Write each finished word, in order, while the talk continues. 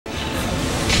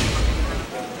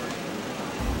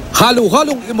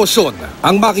Halo-halong emosyon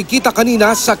ang makikita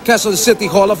kanina sa Quezon City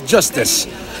Hall of Justice.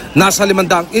 Nasa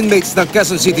 500 inmates ng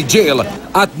Quezon City Jail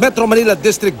at Metro Manila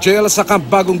District Jail sa Camp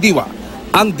Bagong Diwa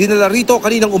ang dinala rito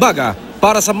kaninang umaga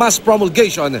para sa mass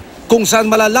promulgation kung saan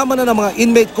malalaman na ng mga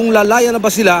inmate kung lalaya na ba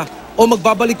sila o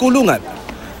magbabalik kulungan.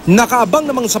 Nakaabang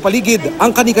namang sa paligid ang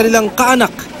kanilang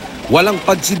kaanak. Walang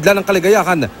pagsidla ng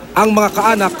kaligayahan ang mga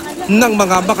kaanak ng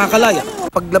mga makakalaya.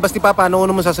 Paglabas ni Papa,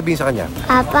 ano mo sasabihin sa kanya?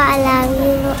 Papa, I love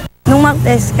you. Nung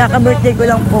Martes, kaka-birthday ko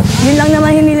lang po. Yun lang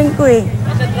naman hiniling ko eh.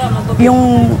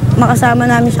 Yung makasama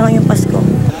namin siya ngayong Pasko.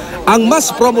 Ang mass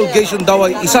promulgation daw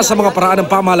ay isa sa mga paraan ng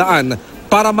pamahalaan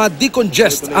para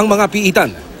ma-decongest ang mga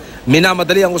piitan.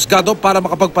 Minamadali ang husgado para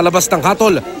makapagpalabas ng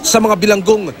hatol sa mga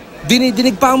bilanggong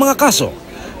dinidinig pa ang mga kaso.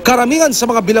 Karamihan sa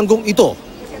mga bilanggong ito,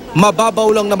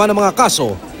 mababaw lang naman ang mga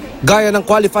kaso gaya ng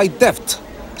qualified theft,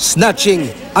 snatching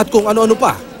at kung ano-ano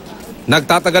pa.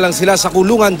 Nagtatagal lang sila sa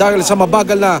kulungan dahil sa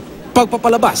mabagal na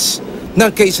pagpapalabas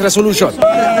ng case resolution.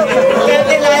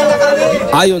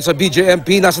 Ayon sa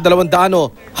BJMP, nasa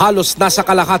 200 halos nasa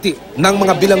kalahati ng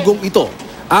mga bilanggong ito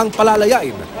ang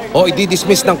palalayain o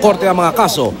ididismiss ng korte ang mga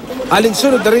kaso,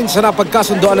 alinsunod na rin sa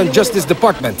napagkasundoan ng Justice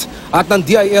Department at ng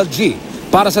DILG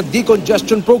para sa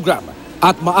decongestion program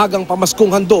at maagang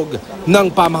pamaskong handog ng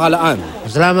pamahalaan.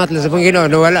 Salamat sa Panginoon,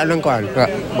 nawala ng kuwan.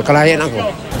 Makalayan ako.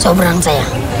 Sobrang saya.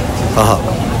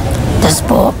 Tapos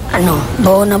po,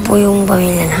 buo na po yung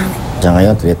pamilya namin. Sa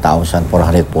ngayon,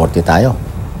 3,440 tayo.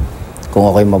 Kung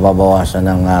ako'y mababawasan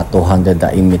ng 200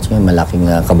 na inmates ngayon, malaking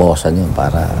kabawasan yun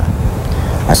para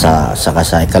sa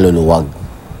kaluluwag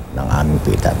ng aming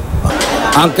pitan.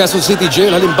 Ang Quezon City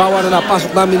Jail, halimbawa na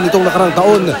napasok namin nitong nakarang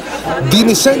taon,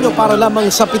 dinisenyo para lamang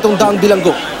sa 700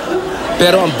 bilanggo.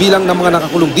 Pero ang bilang ng mga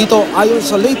nakakulong dito ayon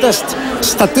sa latest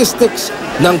statistics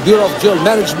ng Bureau of Jail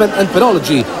Management and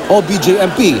Penology o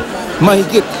BJMP,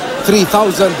 mahigit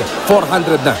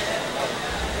 3,400 na.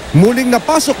 Muling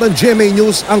napasok ng GMA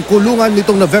News ang kulungan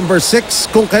nitong November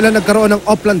 6 kung kailan nagkaroon ng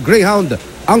Upland Greyhound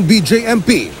ang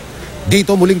BJMP.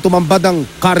 Dito muling tumambad ang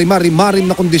karimari-marim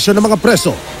na kondisyon ng mga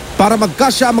preso. Para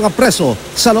magkasya ang mga preso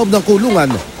sa loob ng kulungan,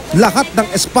 lahat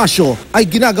ng espasyo ay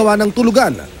ginagawa ng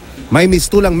tulugan. May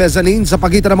mistulang mezzanine sa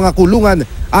pagitan ng mga kulungan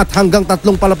at hanggang 3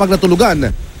 palapag na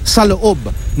tulugan sa loob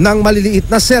ng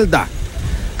maliliit na selda.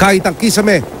 Kahit ang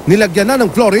kisame, nilagyan na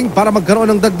ng flooring para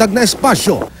magkaroon ng dagdag na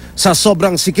espasyo. Sa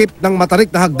sobrang sikip ng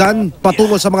matarik na hagdan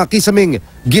patungo sa mga kisaming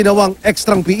ginawang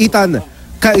ekstrang piitan,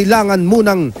 kailangan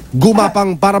munang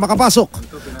gumapang para makapasok.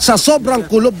 Sa sobrang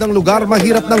kulob ng lugar,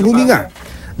 mahirap ng huminga.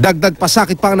 Dagdag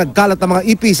pasakit pa ang nagkalat ng mga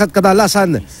ipis at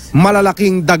kadalasan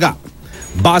malalaking daga.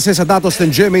 Base sa datos ng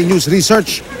GMA News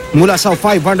Research, mula sa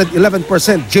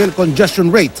 511% jail congestion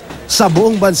rate sa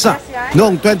buong bansa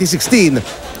noong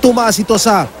 2016, tumaas ito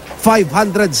sa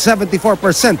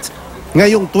 574%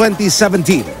 ngayong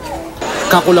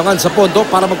 2017. Kakulangan sa pondo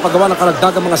para magpagawa ng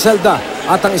karagdagang mga selda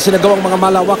at ang isinagawang mga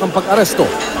malawakang pag-aresto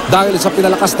dahil sa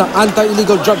pinalakas na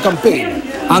anti-illegal drug campaign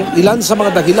ang ilan sa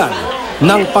mga dahilan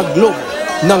ng paglog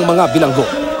ng mga bilanggo.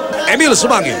 Emil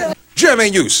Sumangil,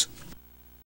 GMA News.